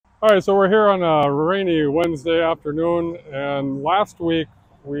All right, so we're here on a rainy Wednesday afternoon, and last week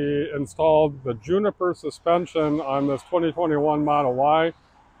we installed the Juniper suspension on this 2021 Model Y.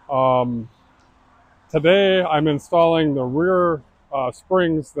 Today I'm installing the rear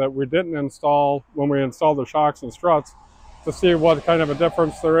springs that we didn't install when we installed the shocks and struts to see what kind of a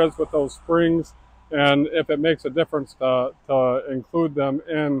difference there is with those springs and if it makes a difference to include them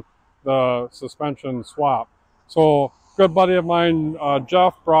in the suspension swap. So good buddy of mine,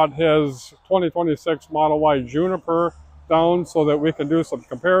 Jeff, brought his 2026 Model Y Juniper down so that we can do some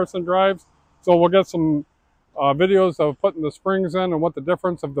comparison drives. So we'll get some videos of putting the springs in and what the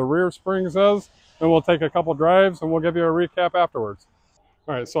difference of the rear springs is. And we'll take a couple drives and we'll give you a recap afterwards.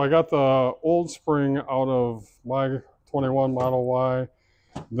 All right, so I got the old spring out of my 21 Model Y.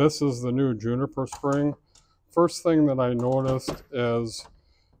 This is the new Juniper spring. First thing that I noticed is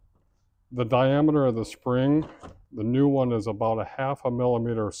the diameter of the spring. The new one is about a ½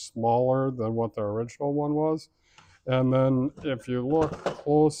 millimeter smaller than what the original one was. And then if you look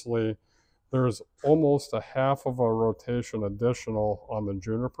closely, there's almost a half of a rotation additional on the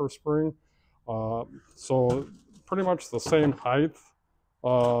Juniper spring. So pretty much the same height,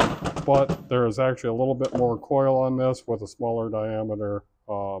 but there's actually a little bit more coil on this with a smaller diameter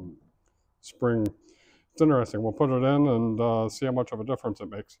spring. It's interesting. We'll put it in and see how much of a difference it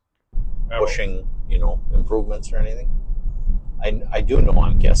makes. Pushing, improvements or anything. I do know,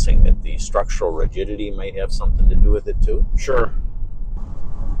 I'm guessing that the structural rigidity might have something to do with it too. Sure.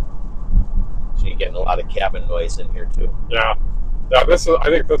 So you're getting a lot of cabin noise in here too. Yeah. Yeah, I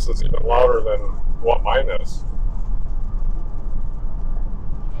think this is even louder than what mine is.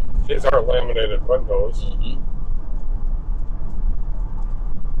 These are laminated windows. Mm-hmm.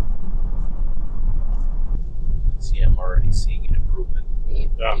 See, I'm already seeing an improvement.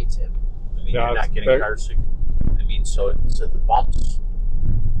 Yeah. I mean, you're not getting car sick. I mean, so the bumps,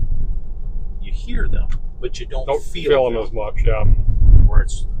 you hear them, but you don't feel them as much, yeah. Where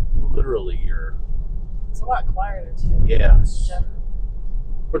it's literally it's a lot quieter too. Yes.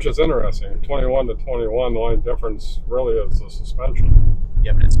 Which is interesting. 21 to 21, the only difference really is the suspension.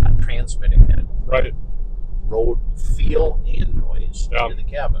 Yeah, but it's not transmitting that right road feel and noise into the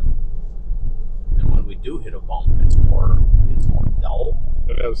cabin. And when we do hit a bump, it's more dull.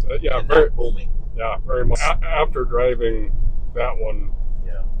 It is, yeah, and very not booming. Yeah, very much. After driving that one,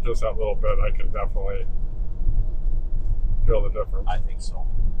 just that little bit, I can definitely feel the difference. I think so.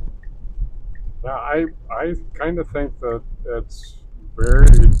 Yeah, I kind of think that it's very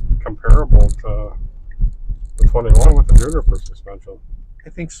comparable to the 21 with the Juniper suspension. I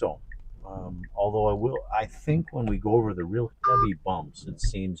think so. Although I think when we go over the real heavy bumps, it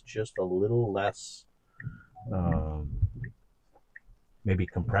seems just a little less, maybe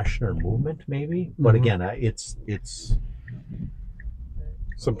compression or movement, maybe. But again, it's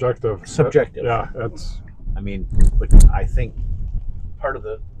subjective. Subjective. Yeah, it's. I mean, but I think part of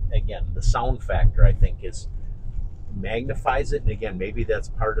the sound factor, I think, is magnifies it. And again, maybe that's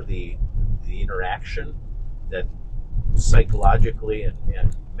part of the interaction that psychologically and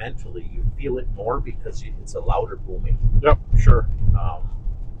mentally you feel it more because it's a louder booming. Yep, sure.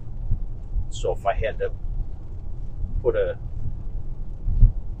 So if I had to put a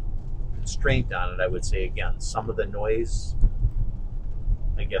constraint on it, I would say, again, some of the noise,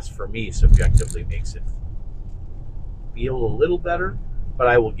 I guess for me, subjectively makes it feel a little better. But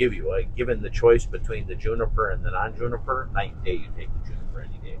I will give you, given the choice between the Juniper and the non-Juniper, night and day, you take the Juniper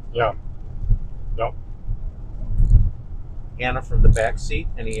any day. Yeah. Yep. Hannah, from the back seat,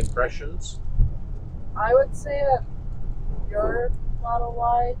 any impressions? I would say that your Model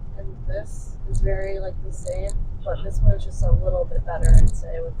Y and this is very the same, but this one is just a little bit better, I'd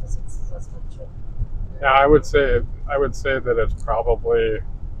say, with the suspension. Yeah, I would say that it's probably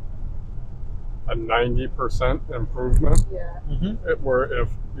a 90% improvement. Yeah. Where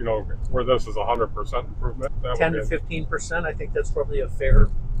this is 100% improvement. 10 to 15%, I think that's probably a fair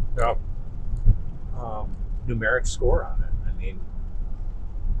numeric score on it. I mean,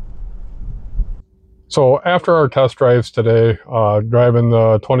 so after our test drives today, driving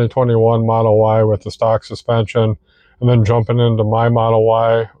the 2021 Model Y with the stock suspension, and then jumping into my Model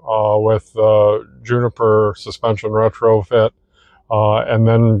Y with the Juniper suspension retrofit, and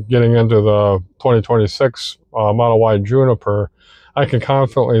then getting into the 2026 Model Y Juniper, I can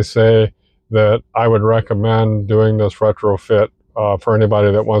confidently say that I would recommend doing this retrofit for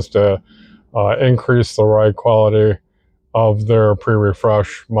anybody that wants to increase the ride quality of their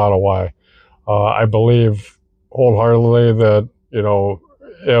pre-refresh Model Y. I believe wholeheartedly that,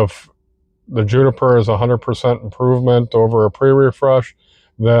 if the Juniper is 100% improvement over a pre-refresh,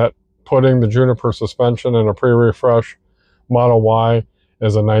 that putting the Juniper suspension in a pre-refresh Model Y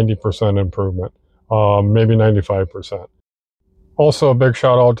is a 90% improvement, maybe 95%. Also, a big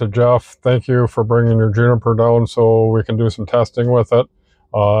shout out to Jeff. Thank you for bringing your Juniper down so we can do some testing with it.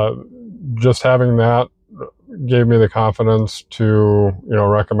 Just having that gave me the confidence to,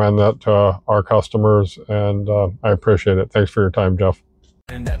 recommend that to our customers, and I appreciate it. Thanks for your time, Jeff.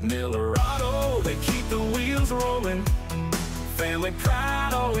 And that Millerado, they keep the wheels rolling. Family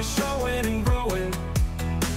pride always showing and growing.